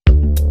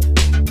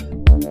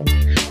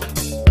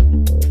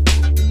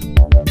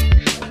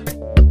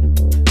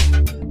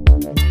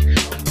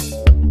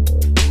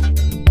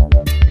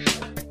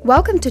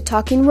Welcome to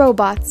Talking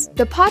Robots,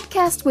 the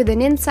podcast with an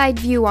inside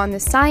view on the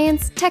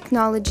science,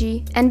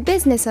 technology, and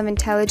business of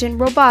intelligent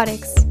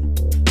robotics.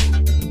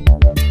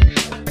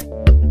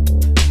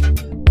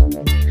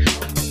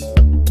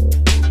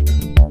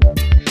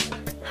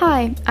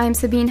 Hi, I'm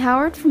Sabine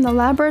Howard from the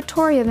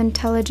Laboratory of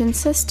Intelligent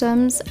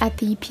Systems at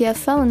the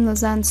EPFL in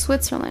Lausanne,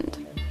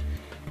 Switzerland.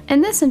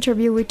 In this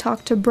interview, we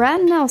talked to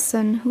Brad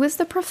Nelson, who is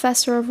the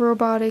Professor of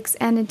Robotics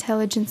and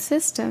Intelligent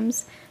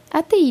Systems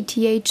at the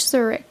ETH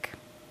Zurich.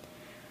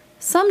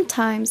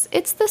 Sometimes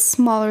it's the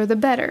smaller the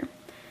better,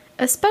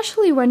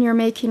 especially when you're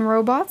making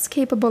robots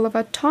capable of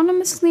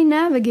autonomously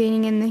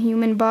navigating in the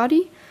human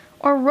body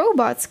or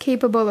robots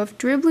capable of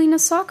dribbling a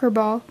soccer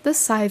ball the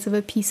size of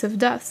a piece of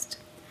dust.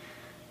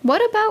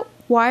 What about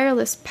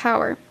wireless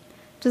power?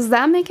 Does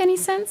that make any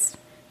sense?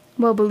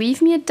 Well,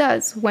 believe me, it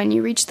does when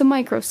you reach the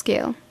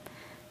microscale.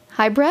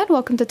 Hi, Brad.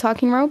 Welcome to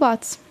Talking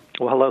Robots.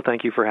 Well, hello.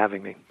 Thank you for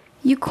having me.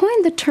 You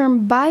coined the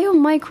term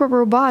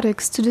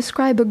biomicrorobotics to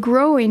describe a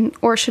growing,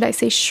 or should I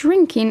say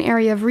shrinking,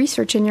 area of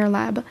research in your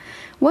lab.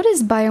 What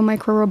is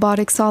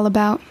biomicrorobotics all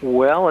about?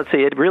 Well, let's see.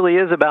 It really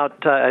is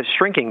about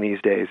shrinking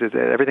these days.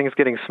 Everything's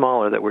getting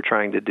smaller that we're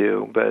trying to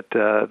do. But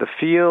the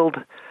field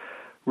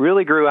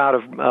really grew out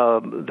of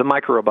the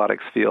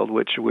microrobotics field,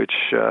 which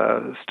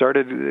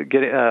started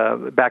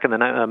back in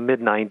the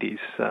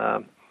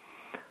mid-90s.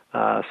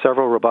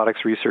 Several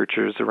robotics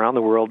researchers around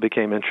the world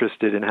became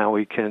interested in how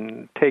we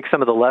can take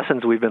some of the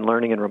lessons we've been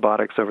learning in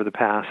robotics over the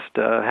past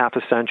half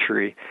a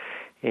century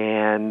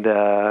and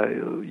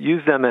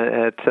use them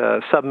at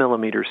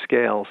sub-millimeter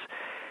scales.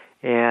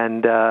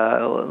 And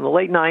in the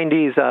late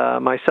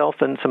 90s, myself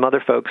and some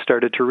other folks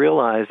started to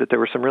realize that there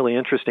were some really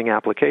interesting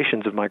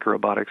applications of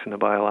microrobotics in the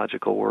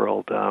biological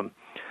world.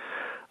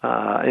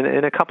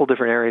 In a couple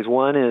different areas.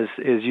 One is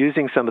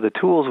using some of the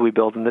tools we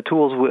build, and the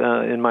tools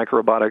in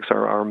microrobotics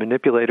are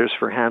manipulators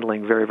for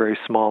handling very, very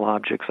small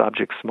objects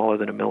smaller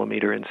than a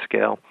millimeter in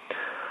scale,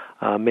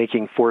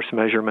 making force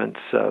measurements,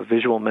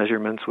 visual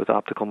measurements with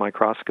optical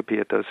microscopy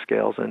at those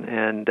scales,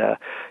 and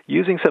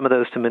using some of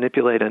those to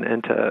manipulate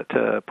and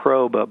to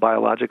probe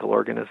biological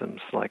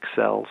organisms like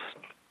cells.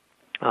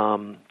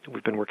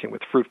 We've been working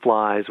with fruit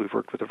flies. We've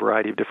worked with a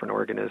variety of different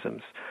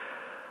organisms.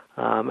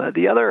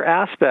 The other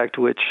aspect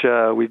which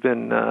we've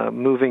been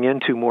moving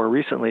into more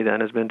recently then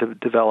has been to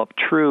develop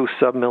true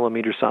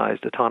sub-millimeter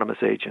sized autonomous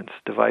agents,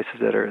 devices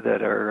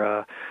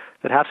that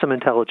have some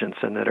intelligence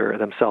and that are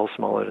themselves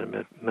smaller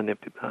than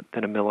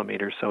a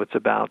millimeter. So it's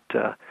about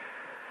the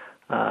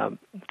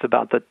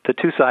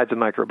two sides of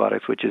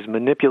microrobotics, which is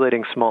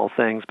manipulating small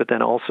things, but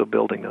then also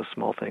building those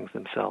small things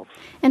themselves.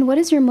 And what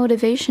is your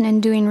motivation in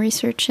doing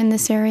research in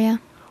this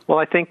area? Well,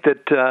 I think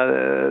that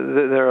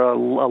there are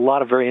a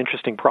lot of very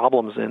interesting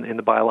problems in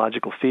the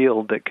biological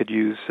field that could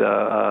use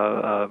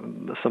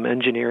some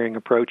engineering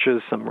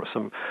approaches,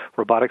 some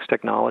robotics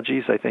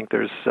technologies. I think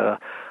there's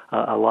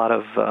a lot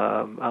of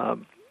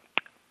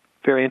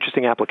very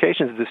interesting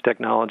applications of this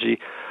technology.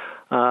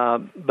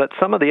 But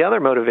some of the other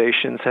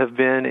motivations have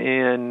been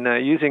in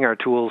using our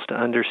tools to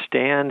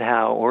understand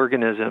how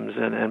organisms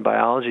and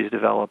biology has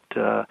developed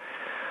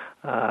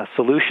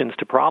solutions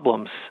to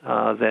problems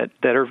that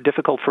are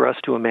difficult for us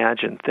to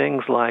imagine.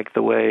 Things like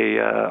the way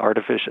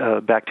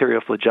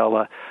bacterial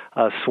flagella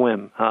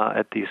swim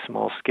at these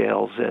small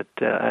scales,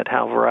 at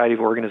how a variety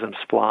of organisms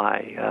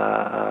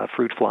fly,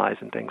 fruit flies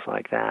and things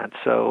like that.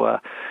 So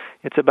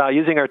it's about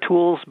using our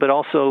tools, but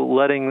also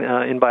letting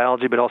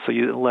biology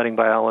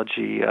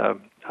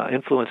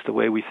influence the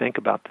way we think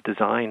about the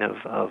design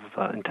of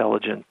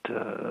intelligent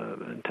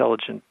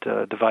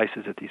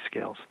devices at these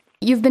scales.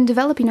 You've been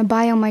developing a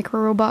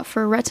biomicrorobot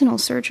for retinal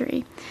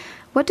surgery.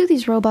 What do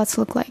these robots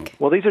look like?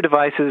 Well, these are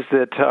devices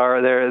that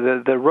are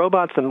the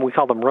robots, and we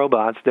call them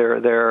robots.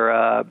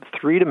 They're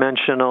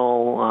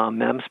three-dimensional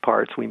MEMS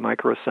parts. We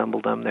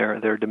microassemble them.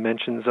 Their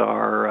dimensions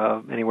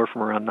are anywhere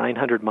from around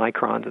 900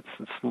 microns. It's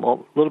a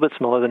little bit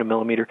smaller than a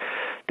millimeter,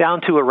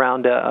 down to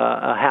around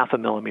a half a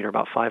millimeter,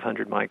 about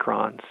 500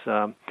 microns.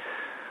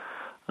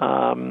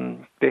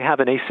 They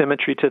have an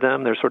asymmetry to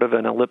them. They're sort of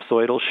an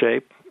ellipsoidal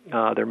shape.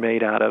 They're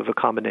made out of a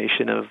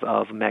combination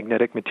of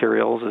magnetic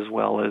materials as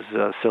well as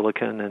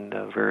silicon and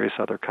various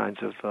other kinds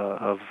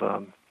of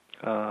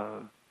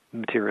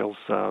materials,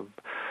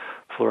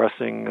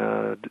 fluorescing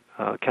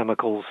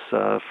chemicals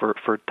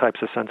for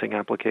types of sensing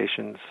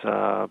applications,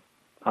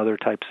 other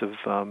types of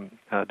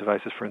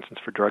devices, for instance,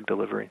 for drug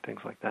delivery,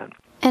 things like that.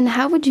 And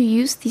how would you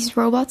use these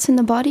robots in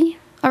the body?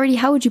 Already,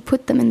 how would you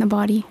put them in the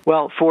body?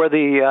 Well, for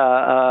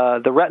the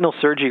retinal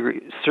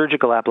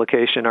surgical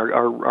application,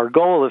 our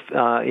goal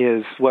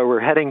is where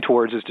we're heading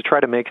towards is to try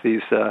to make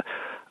these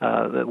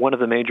one of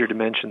the major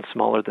dimensions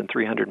smaller than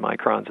 300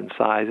 microns in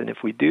size. And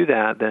if we do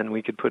that, then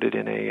we could put it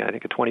in a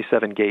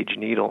 27 gauge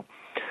needle.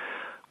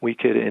 We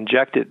could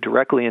inject it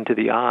directly into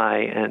the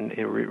eye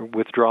and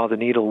withdraw the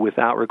needle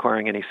without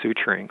requiring any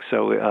suturing.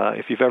 So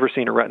if you've ever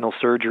seen a retinal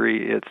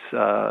surgery, it's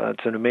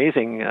an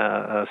amazing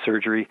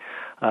surgery,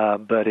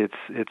 but it's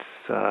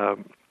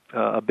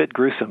a bit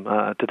gruesome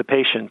to the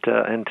patient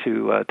and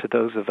to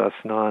those of us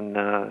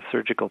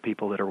non-surgical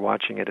people that are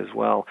watching it as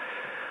well.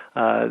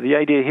 The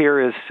idea here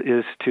is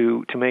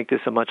to make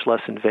this a much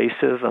less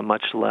invasive,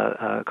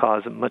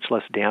 cause much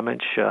less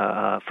damage.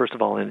 First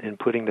of all, in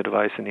putting the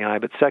device in the eye,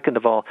 but second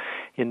of all,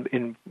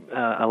 in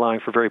allowing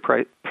for very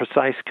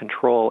precise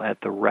control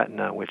at the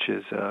retina, which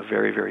is a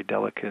very, very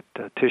delicate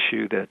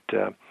tissue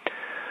that.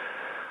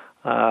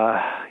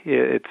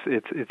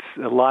 It's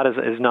a lot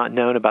is not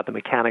known about the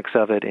mechanics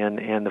of it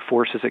and the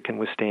forces it can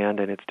withstand,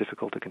 and it's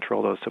difficult to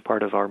control those. So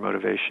part of our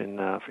motivation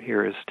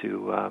here is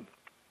to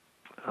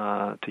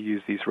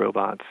use these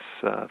robots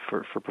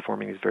for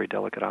performing these very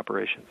delicate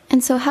operations.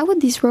 And so how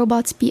would these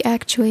robots be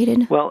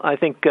actuated? Well, I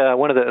think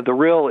one of the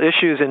real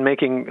issues in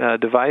making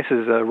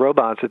devices,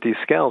 robots at these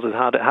scales, is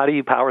how do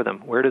you power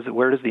them? Where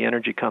does the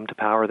energy come to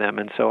power them?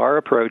 And so our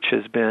approach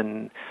has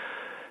been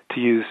to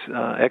use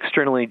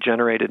externally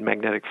generated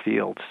magnetic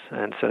fields,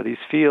 and so these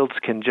fields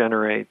can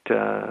generate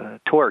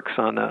torques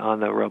on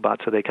the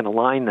robot, so they can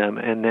align them.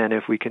 And then,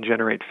 if we can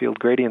generate field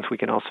gradients, we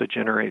can also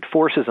generate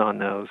forces on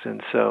those.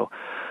 And so,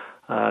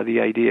 the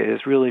idea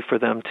is really for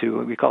them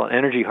to, we call it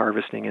energy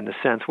harvesting, in the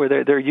sense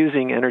where they're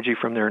using energy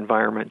from their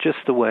environment, just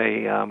the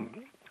way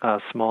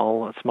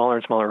smaller and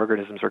smaller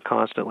organisms are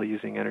constantly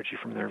using energy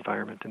from their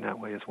environment in that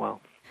way as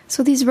well.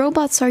 So these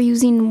robots are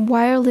using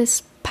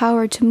wireless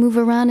power to move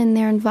around in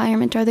their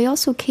environment. Are they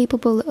also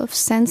capable of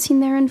sensing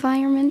their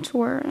environment,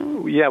 or?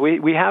 Yeah,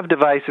 we have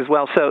devices.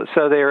 Well, so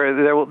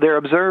they're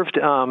observed.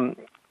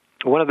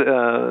 One of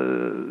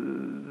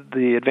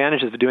the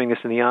advantages of doing this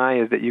in the eye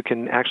is that you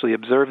can actually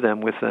observe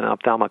them with an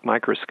ophthalmic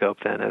microscope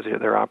then as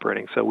they're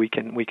operating. So we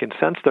can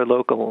sense their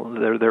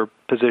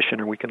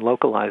position, or we can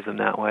localize them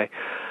that way.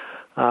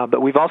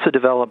 But we've also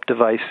developed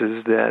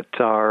devices that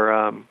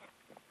are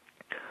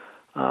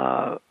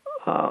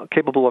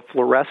capable of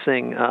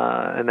fluorescing,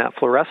 and that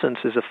fluorescence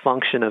is a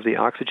function of the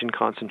oxygen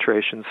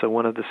concentration. So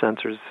one of the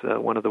sensors,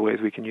 one of the ways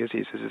we can use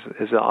these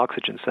is the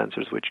oxygen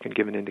sensors, which can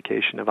give an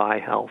indication of eye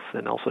health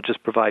and also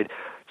just provide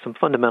some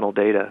fundamental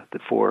data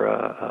for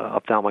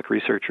ophthalmic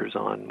researchers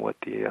on what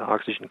the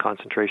oxygen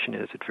concentration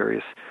is at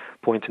various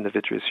points in the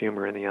vitreous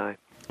humor in the eye.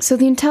 So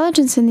the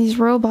intelligence in these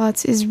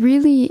robots is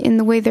really in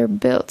the way they're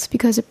built,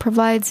 because it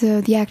provides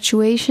the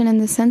actuation and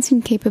the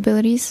sensing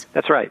capabilities.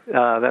 That's right.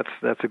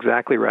 That's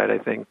exactly right. I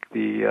think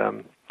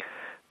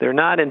they're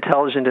not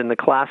intelligent in the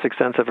classic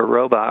sense of a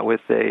robot with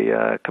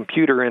a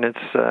computer in its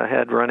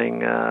head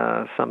running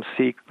some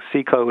C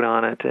code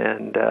on it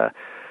and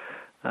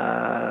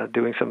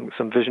doing some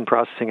vision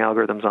processing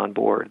algorithms on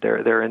board.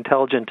 They're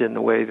intelligent in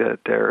the way that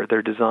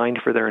they're designed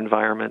for their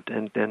environment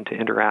and to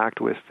interact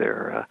with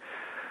their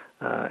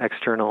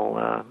external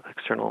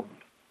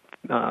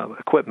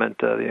equipment,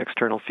 the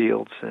external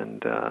fields,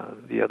 and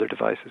the other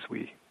devices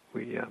we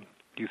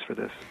use for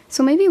this.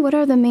 So maybe what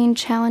are the main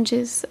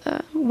challenges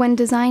when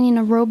designing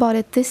a robot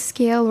at this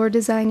scale, or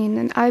designing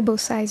an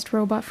Aibo-sized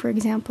robot, for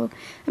example?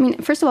 I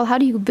mean, first of all, how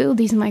do you build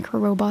these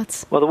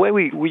micro-robots? Well, the way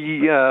we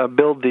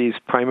build these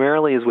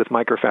primarily is with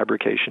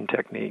microfabrication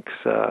techniques.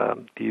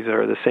 These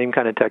are the same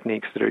kind of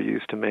techniques that are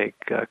used to make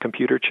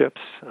computer chips,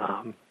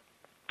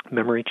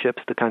 memory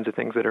chips, the kinds of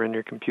things that are in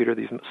your computer,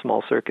 these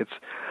small circuits.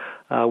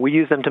 We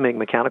use them to make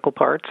mechanical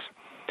parts.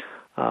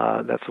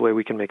 That's the way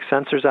we can make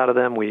sensors out of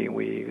them.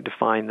 We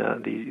define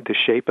the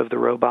shape of the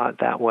robot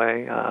that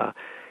way.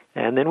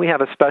 And then we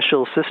have a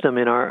special system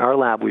in our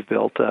lab we've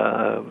built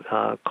for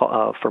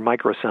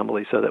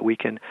microassembly, so that we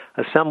can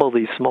assemble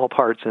these small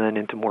parts and then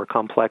into more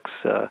complex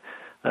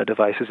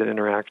devices that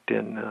interact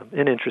in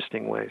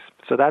interesting ways.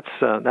 So that's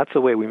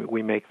the way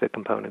we make the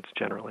components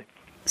generally.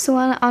 So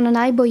on an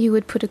Aibo, you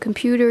would put a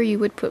computer, you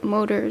would put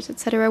motors,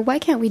 etc. Why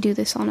can't we do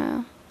this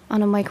on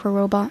a micro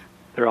robot?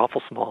 They're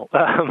awful small.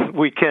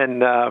 We can.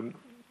 There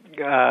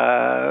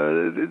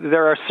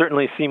are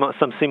certainly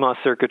some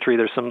CMOS circuitry.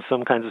 There's some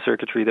kinds of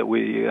circuitry that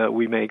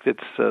we make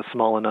that's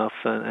small enough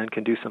and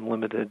can do some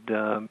limited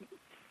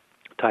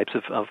types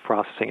of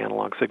processing,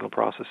 analog signal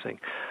processing.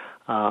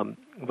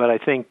 But I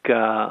think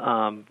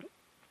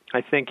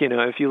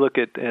if you look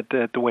at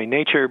the way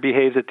nature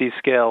behaves at these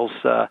scales.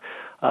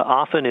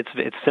 Often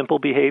it's simple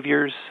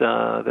behaviors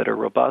that are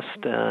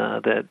robust,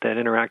 that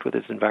interact with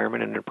its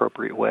environment in an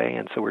appropriate way,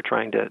 and so we're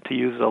trying to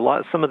use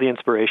some of the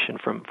inspiration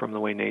from the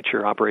way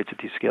nature operates at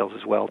these scales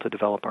as well to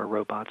develop our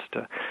robots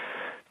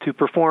to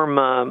perform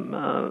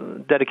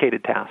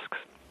dedicated tasks.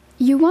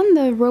 You won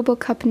the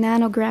RoboCup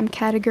Nanogram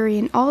category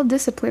in all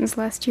disciplines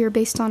last year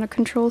based on a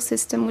control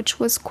system which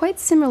was quite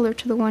similar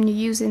to the one you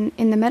use in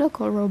the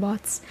medical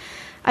robots.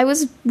 I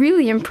was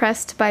really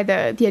impressed by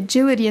the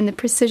agility and the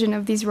precision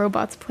of these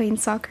robots playing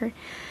soccer.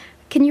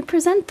 Can you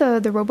present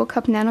the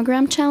RoboCup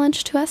Nanogram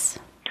challenge to us?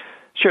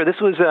 Sure. This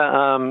was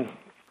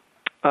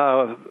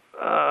part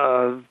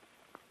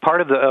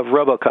of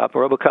RoboCup.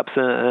 RoboCup's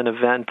an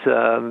event,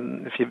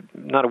 if you're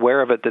not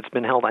aware of it, that's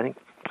been held, I think,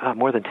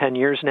 more than 10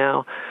 years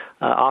now.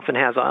 Often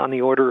has on the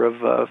order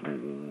of, I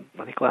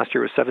think last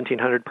year was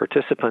 1,700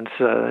 participants.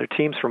 There are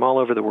teams from all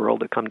over the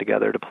world that come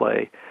together to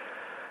play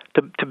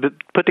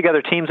put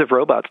together teams of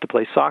robots to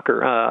play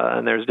soccer,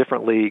 and there's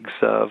different leagues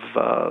of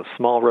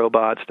small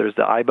robots. There's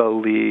the IBO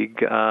League.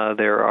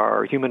 There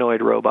are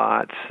humanoid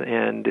robots,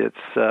 and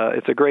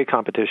it's a great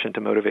competition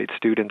to motivate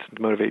students,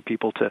 to motivate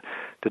people to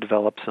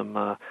develop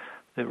some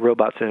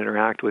robots that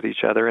interact with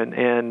each other.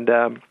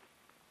 And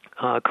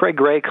Craig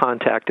Gray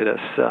contacted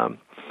us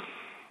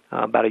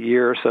about a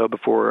year or so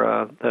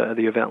before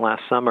the event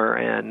last summer,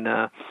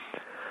 and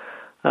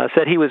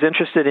said he was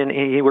interested in.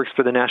 He works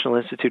for the National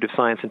Institute of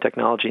Science and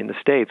Technology in the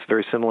States,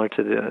 very similar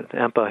to the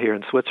EMPA here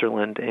in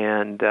Switzerland,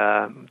 and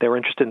they were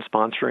interested in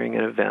sponsoring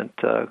an event.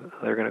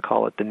 They're going to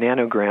call it the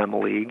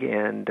Nanogram League,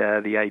 and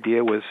the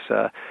idea was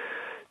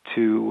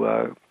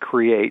to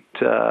create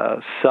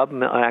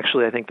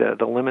actually, I think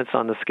the limits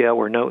on the scale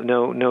were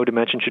no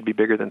dimension should be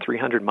bigger than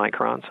 300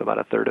 microns, so about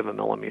a third of a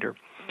millimeter.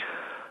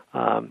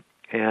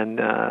 And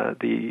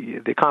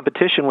the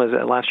competition was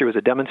last year was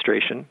a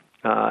demonstration,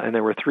 and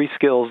there were three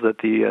skills that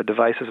the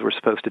devices were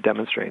supposed to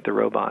demonstrate, the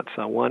robots.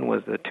 One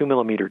was the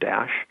 2-millimeter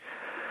dash.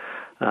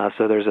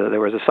 So there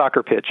was a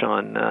soccer pitch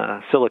on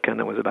silicon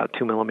that was about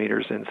 2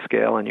 millimeters in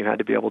scale, and you had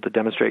to be able to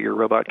demonstrate your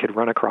robot could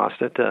run across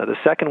it. The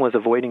second was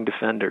avoiding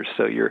defenders.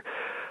 So your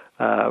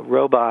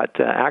robot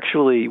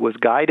actually was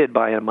guided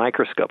by a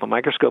microscope. A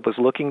microscope was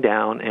looking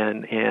down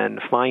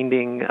and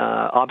finding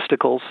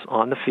obstacles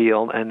on the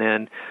field, and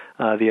then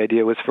the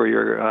idea was for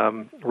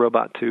your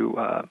robot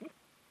to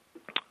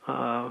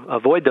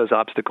avoid those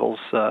obstacles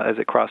as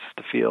it crossed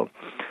the field.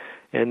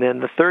 And then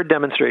the third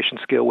demonstration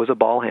skill was a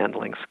ball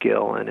handling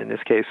skill, and in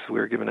this case we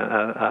were given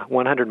a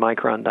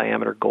 100-micron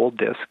diameter gold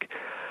disc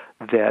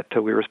that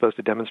we were supposed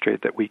to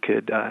demonstrate that we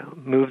could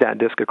move that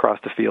disc across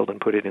the field and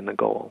put it in the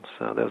goal.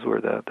 So those were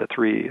the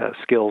three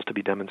skills to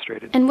be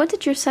demonstrated. And what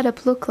did your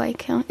setup look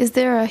like? Is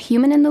there a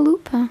human in the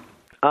loop?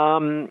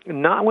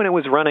 Not when it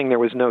was running. There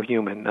was no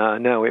human.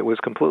 No, it was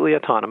completely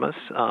autonomous.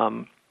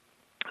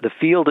 The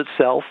field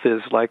itself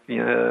is like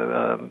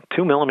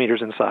 2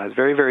 millimeters in size,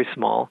 very, very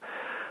small.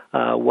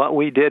 What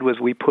we did was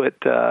we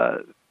put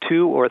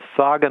two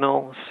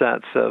orthogonal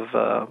sets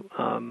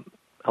of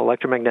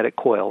electromagnetic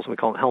coils, we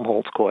call them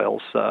Helmholtz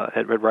coils,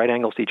 at right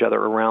angles to each other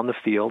around the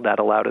field. That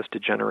allowed us to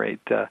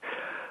generate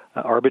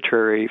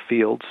arbitrary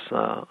fields,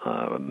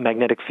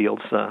 magnetic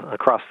fields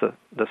across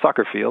the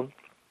soccer field.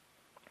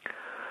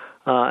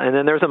 And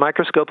then there's a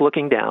microscope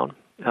looking down.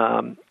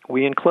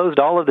 We enclosed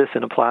all of this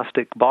in a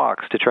plastic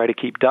box to try to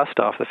keep dust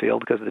off the field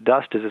because the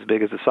dust is as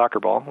big as a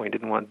soccer ball. We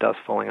didn't want dust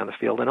falling on the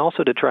field, and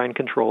also to try and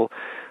control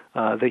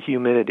the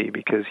humidity,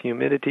 because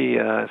humidity,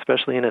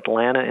 especially in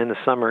Atlanta in the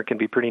summer, can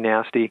be pretty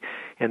nasty,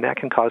 and that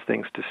can cause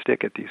things to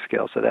stick at these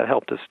scales. So that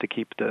helped us to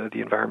keep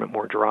the environment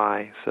more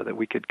dry so that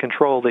we could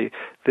control the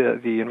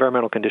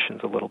environmental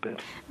conditions a little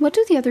bit. What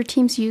do the other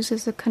teams use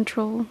as a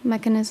control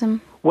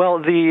mechanism? Well,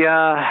 the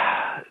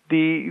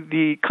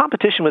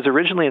competition was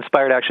originally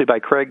inspired actually by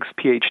Craig's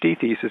PhD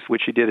thesis,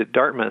 which he did at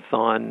Dartmouth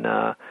on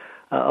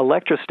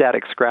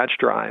electrostatic scratch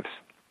drives.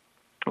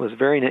 It was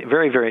very,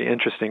 very, very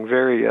interesting,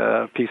 very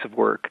piece of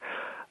work.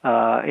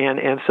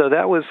 And so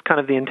that was kind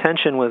of the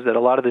intention, was that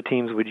a lot of the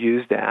teams would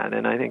use that.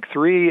 And I think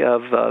 3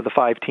 of the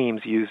 5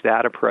 teams used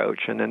that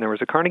approach. And then there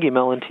was a Carnegie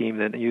Mellon team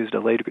that used a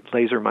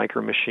laser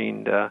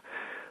micro-machined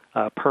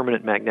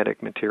permanent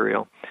magnetic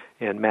material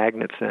and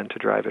magnets then to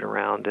drive it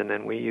around. And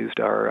then we used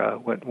our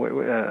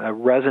a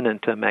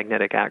resonant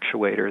magnetic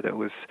actuator that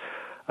was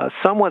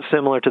somewhat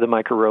similar to the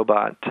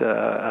micro-robot,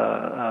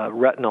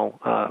 retinal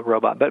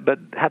robot, but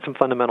had some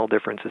fundamental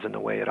differences in the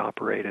way it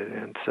operated.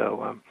 And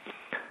so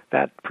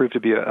that proved to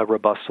be a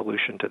robust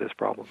solution to this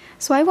problem.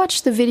 So I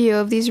watched the video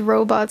of these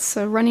robots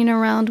running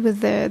around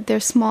with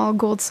their small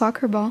gold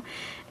soccer ball,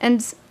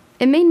 and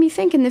it made me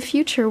think, in the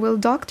future, will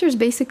doctors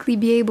basically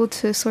be able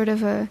to sort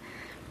of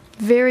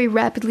very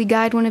rapidly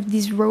guide one of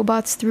these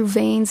robots through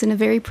veins in a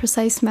very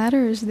precise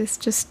manner, or is this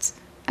just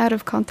out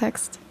of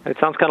context? It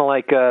sounds kind of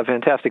like a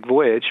Fantastic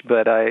Voyage,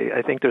 but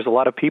I think there's a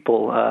lot of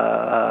people,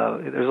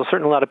 there's a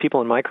certain lot of people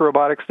in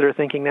microrobotics that are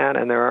thinking that,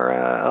 and there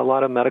are a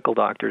lot of medical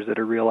doctors that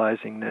are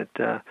realizing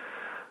that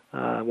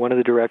one of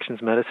the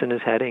directions medicine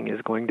is heading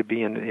is going to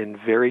be in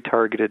very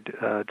targeted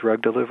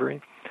drug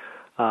delivery,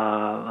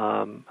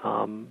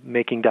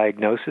 making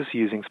diagnosis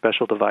using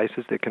special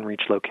devices that can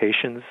reach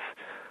locations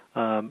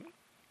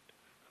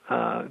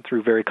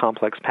through very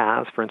complex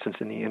paths, for instance,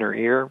 in the inner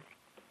ear.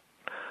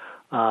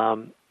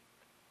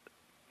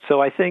 So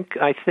I think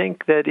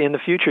that in the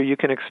future you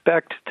can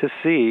expect to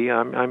see,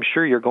 I'm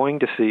sure you're going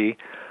to see,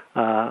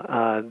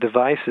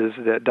 devices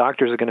that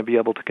doctors are going to be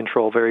able to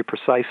control very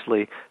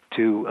precisely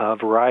to a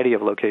variety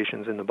of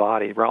locations in the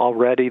body.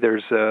 Already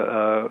there's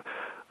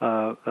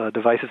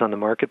devices on the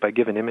market by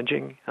Given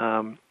Imaging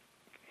out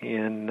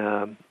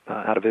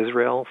of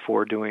Israel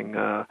for doing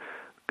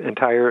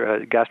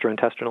entire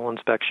gastrointestinal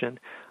inspection.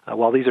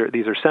 While these are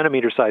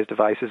centimeter-sized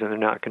devices and they're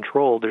not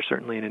controlled, they're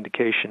certainly an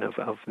indication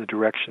of the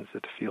directions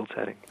that the field's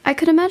heading. I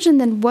could imagine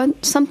that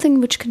something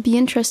which could be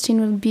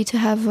interesting would be to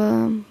have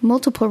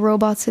multiple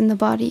robots in the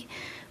body.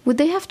 Would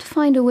they have to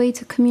find a way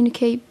to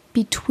communicate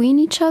between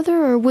each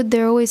other, or would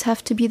there always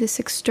have to be this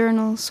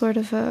external sort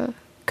of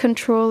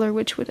controller,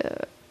 which would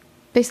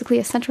basically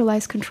a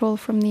centralized control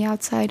from the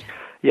outside?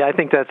 Yeah, I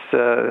think that's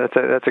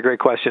a great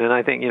question, and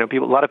I think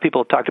a lot of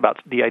people have talked about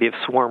the idea of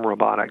swarm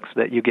robotics,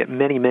 that you get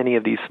many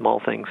of these small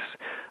things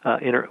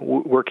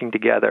working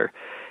together,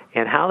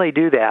 and how they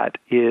do that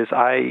is,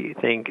 I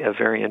think, a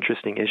very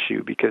interesting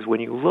issue, because when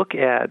you look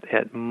at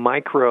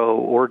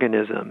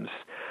microorganisms,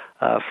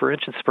 for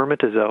instance,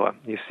 spermatozoa,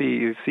 you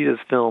see those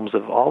films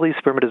of all these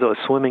spermatozoa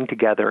swimming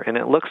together, and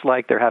it looks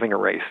like they're having a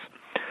race.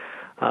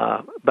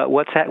 But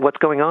what's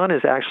going on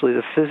is actually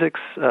the physics,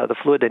 the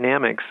fluid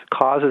dynamics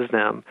causes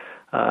them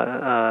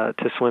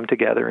to swim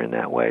together in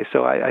that way.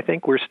 So I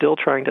think we're still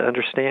trying to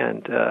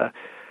understand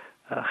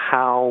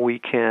how we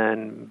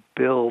can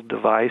build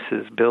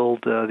devices,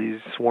 build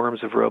these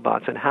swarms of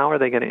robots, and how are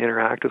they going to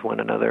interact with one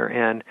another.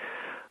 And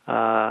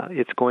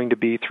it's going to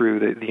be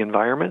through the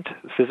environment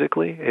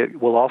physically. It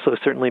will also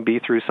certainly be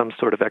through some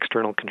sort of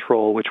external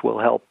control, which will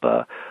help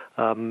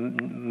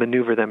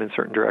maneuver them in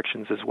certain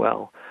directions as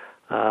well.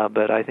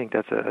 But I think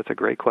that's a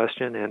great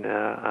question, and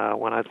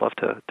one I'd love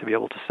to be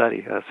able to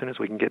study. As soon as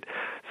we can get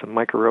some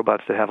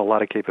micro-robots that have a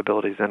lot of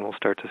capabilities, then we'll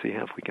start to see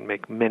if we can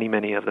make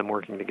many of them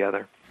working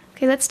together.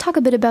 Okay, let's talk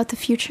a bit about the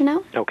future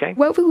now. Okay.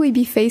 What will we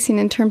be facing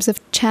in terms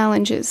of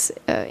challenges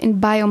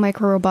in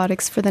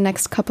biomicrorobotics for the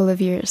next couple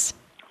of years?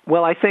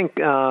 Well, I think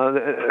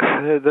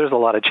there's a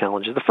lot of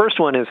challenges. The first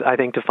one is, I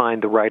think, to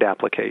find the right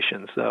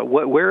applications.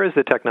 Where is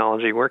the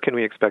technology? Where can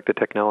we expect the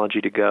technology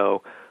to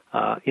go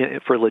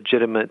for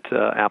legitimate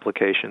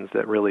applications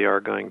that really are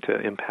going to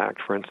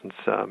impact, for instance,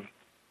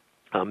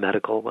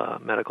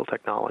 medical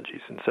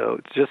technologies? And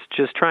so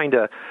just trying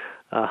to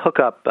hook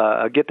up,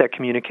 get that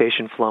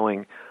communication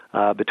flowing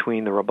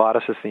between the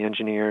roboticists, the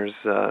engineers,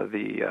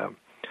 the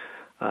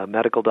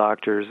medical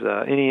doctors,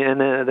 and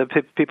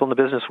the people in the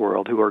business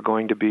world who are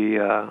going to be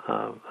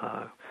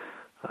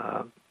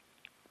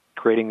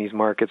creating these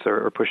markets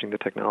or pushing the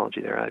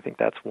technology there. I think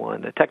that's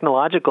one. The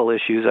technological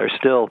issues are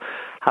still,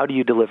 how do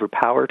you deliver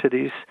power to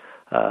these?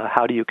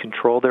 How do you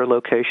control their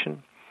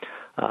location?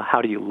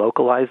 How do you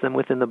localize them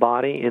within the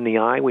body? In the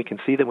eye, we can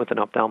see them with an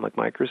ophthalmic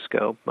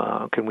microscope.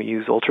 Can we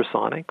use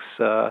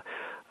ultrasonics?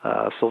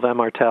 Sylvain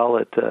Martel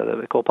at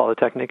the École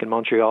Polytechnique in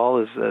Montreal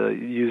has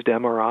used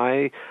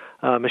MRI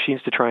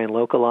machines to try and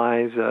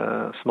localize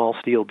small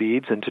steel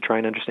beads and to try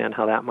and understand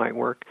how that might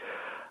work.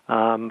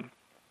 How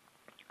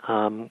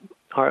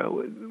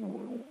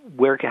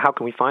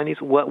can we find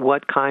these?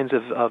 What kinds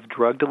of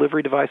drug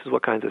delivery devices?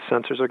 What kinds of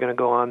sensors are going to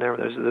go on there?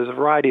 There's a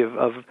variety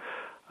of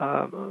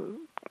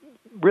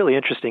really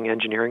interesting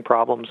engineering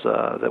problems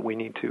that we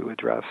need to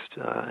address,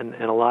 and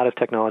a lot of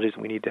technologies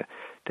we need to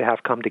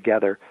have come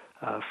together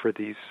for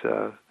these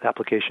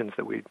applications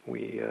that we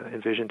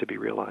envision to be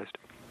realized.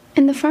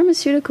 In the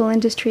pharmaceutical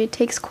industry, it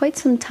takes quite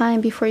some time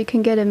before you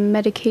can get a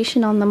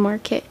medication on the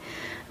market.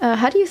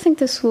 How do you think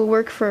this will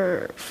work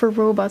for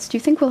robots? Do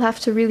you think we'll have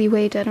to really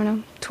wait,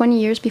 20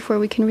 years before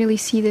we can really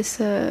see this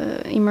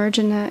emerge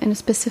in a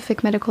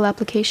specific medical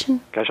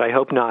application? Gosh, I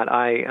hope not.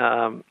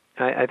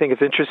 I think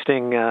it's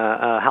interesting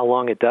how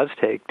long it does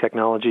take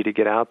technology to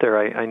get out there.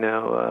 I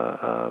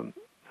know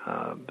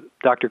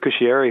Dr.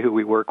 Cuschieri, who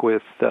we work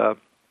with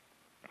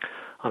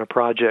on a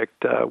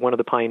project, one of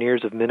the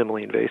pioneers of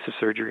minimally invasive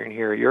surgery in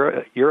here.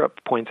 Europe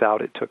points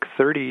out it took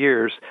 30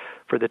 years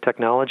for the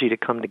technology to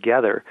come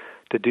together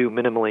to do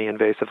minimally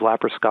invasive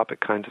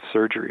laparoscopic kinds of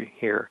surgery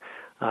here.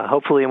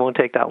 Hopefully it won't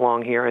take that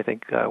long here. I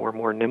think we're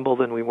more nimble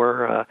than we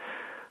were,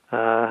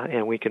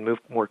 and we can move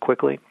more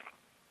quickly.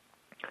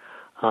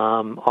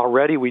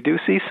 Already we do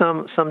see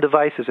some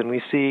devices, and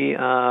we see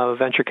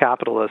venture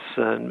capitalists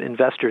and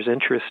investors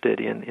interested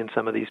in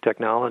some of these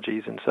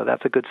technologies, and so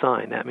that's a good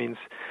sign. That means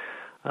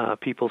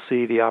people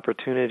see the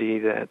opportunity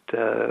that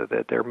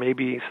there may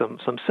be some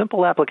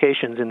simple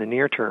applications in the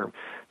near term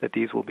that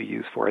these will be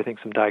used for. I think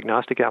some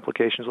diagnostic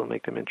applications will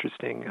make them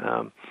interesting,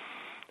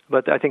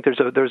 but I think there's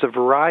a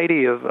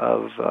variety of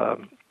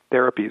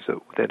therapies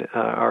that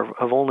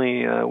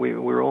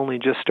we're only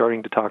just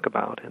starting to talk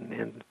about,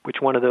 and which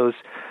one of those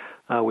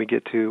we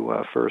get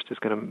to first is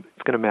going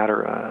to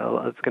matter.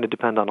 It's going to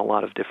depend on a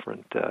lot of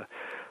different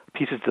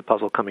pieces of the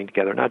puzzle coming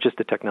together, not just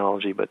the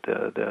technology, but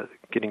the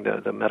getting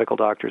the medical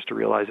doctors to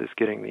realize it's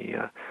getting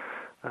the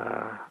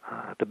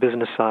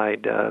business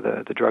side,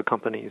 the drug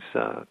companies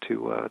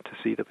to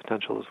see the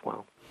potential as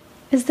well.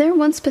 Is there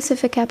one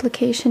specific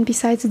application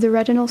besides the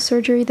retinal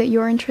surgery that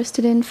you're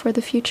interested in for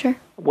the future?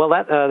 Well,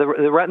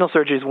 the retinal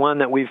surgery is one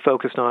that we've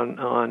focused on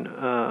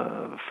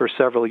for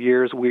several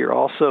years. We are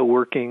also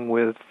working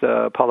with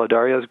Paolo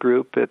Daria's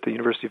group at the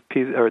University of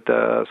Pisa, or at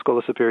the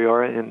Scuola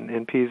Superiore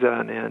in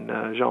Pisa,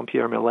 and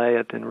Jean-Pierre Millet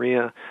at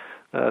INRIA,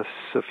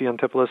 Sophia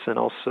Antipoulos, and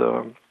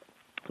also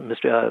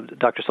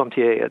Dr.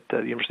 Somtier at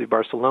the University of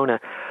Barcelona,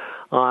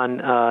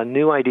 on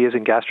new ideas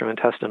in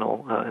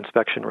gastrointestinal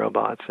inspection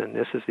robots. And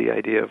this is the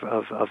idea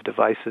of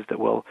devices that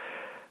will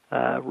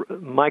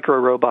micro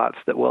robots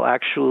that will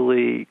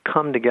actually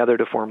come together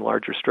to form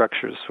larger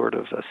structures, sort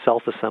of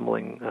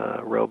self-assembling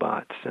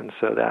robots. And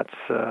so that's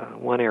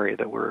one area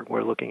that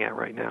we're looking at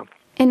right now.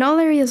 In all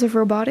areas of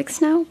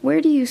robotics now,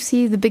 where do you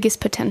see the biggest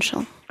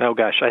potential? Oh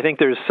gosh, I think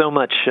there's so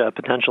much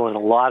potential in a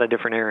lot of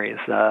different areas.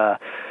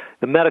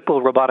 The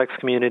medical robotics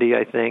community,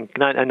 I think,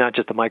 not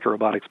just the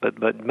micro-robotics,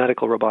 but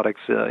medical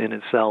robotics in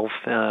itself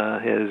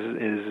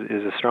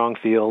is a strong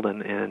field,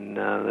 and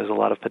there's a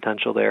lot of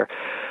potential there.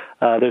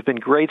 There's been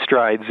great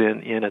strides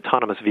in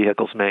autonomous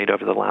vehicles made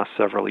over the last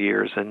several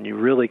years, and you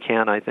really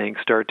can, I think,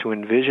 start to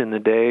envision the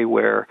day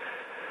where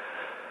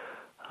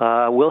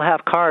we'll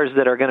have cars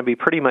that are going to be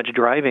pretty much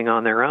driving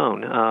on their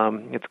own.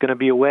 It's going to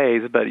be a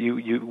ways, but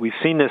we've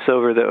seen this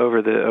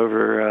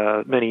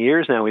over many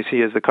years now. We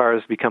see as the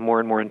cars become more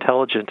and more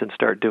intelligent and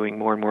start doing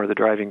more and more of the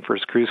driving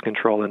first cruise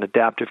control and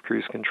adaptive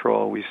cruise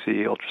control. We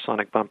see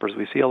ultrasonic bumpers.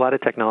 We see a lot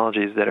of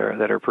technologies that are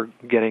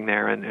getting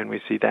there, and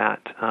we see that.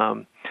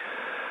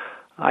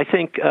 I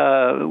think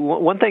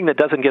one thing that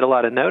doesn't get a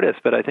lot of notice,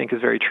 but I think is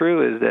very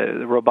true, is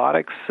that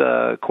robotics,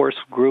 of course,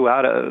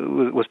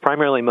 was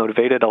primarily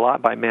motivated a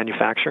lot by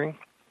manufacturing.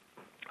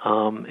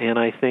 And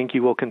I think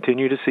you will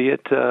continue to see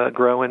it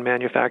grow in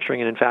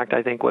manufacturing. And in fact,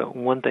 I think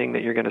one thing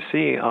that you're going to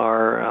see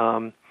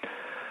are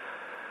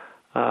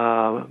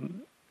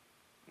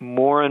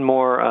more and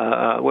more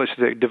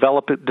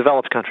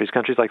developed countries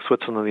like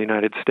Switzerland and the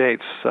United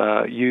States,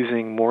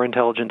 using more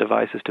intelligent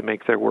devices to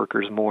make their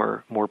workers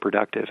more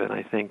productive. And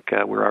I think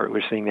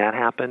we're seeing that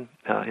happen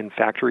in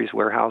factories,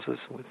 warehouses,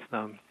 with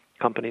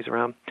companies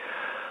around.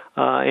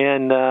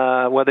 And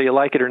whether you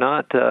like it or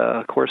not,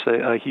 of course,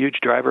 a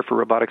huge driver for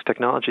robotics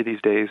technology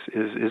these days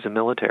is the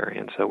military.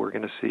 And so we're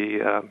going to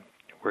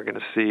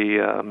see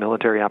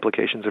military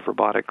applications of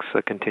robotics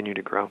continue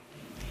to grow.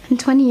 In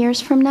 20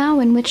 years from now,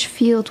 in which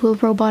field will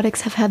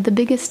robotics have had the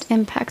biggest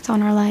impact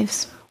on our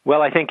lives?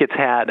 Well, I think it's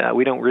had,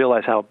 we don't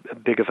realize how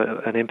big of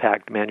an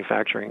impact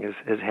manufacturing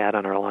has had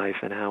on our life,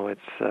 and how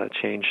it's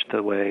changed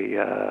the way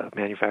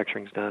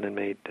manufacturing's done and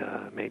made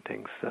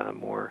things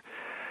more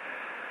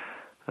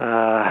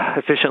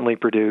efficiently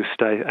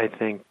produced. I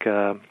think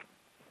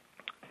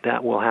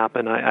that will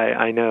happen.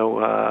 I know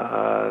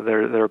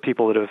there are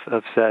people that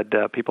have said,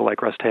 people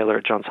like Russ Taylor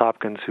at Johns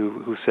Hopkins,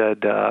 who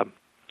said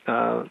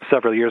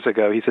several years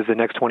ago, he says the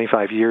next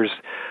 25 years,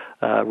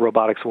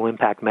 robotics will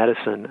impact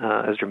medicine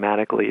as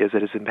dramatically as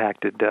it has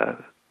impacted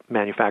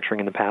manufacturing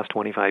in the past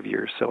 25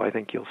 years. So I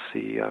think you'll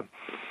see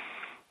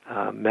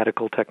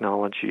medical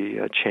technology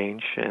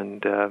change,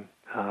 and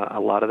a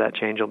lot of that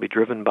change will be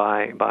driven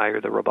by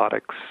the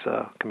robotics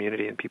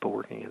community and people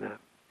working in that.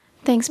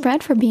 Thanks,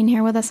 Brad, for being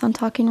here with us on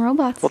Talking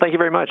Robots. Well, thank you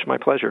very much. My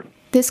pleasure.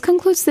 This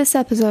concludes this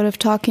episode of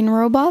Talking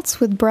Robots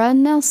with Brad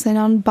Nelson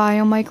on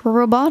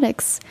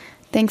biomicrorobotics.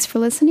 Thanks for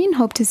listening.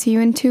 Hope to see you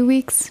in 2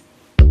 weeks.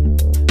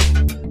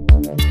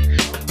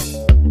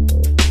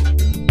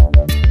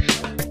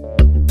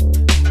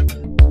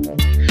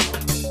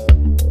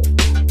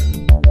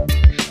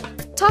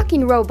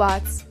 Talking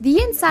Robots, the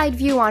inside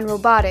view on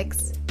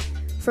robotics.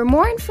 For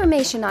more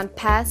information on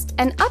past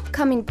and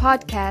upcoming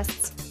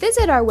podcasts,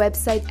 visit our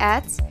website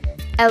at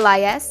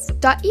lis.epfl.ch.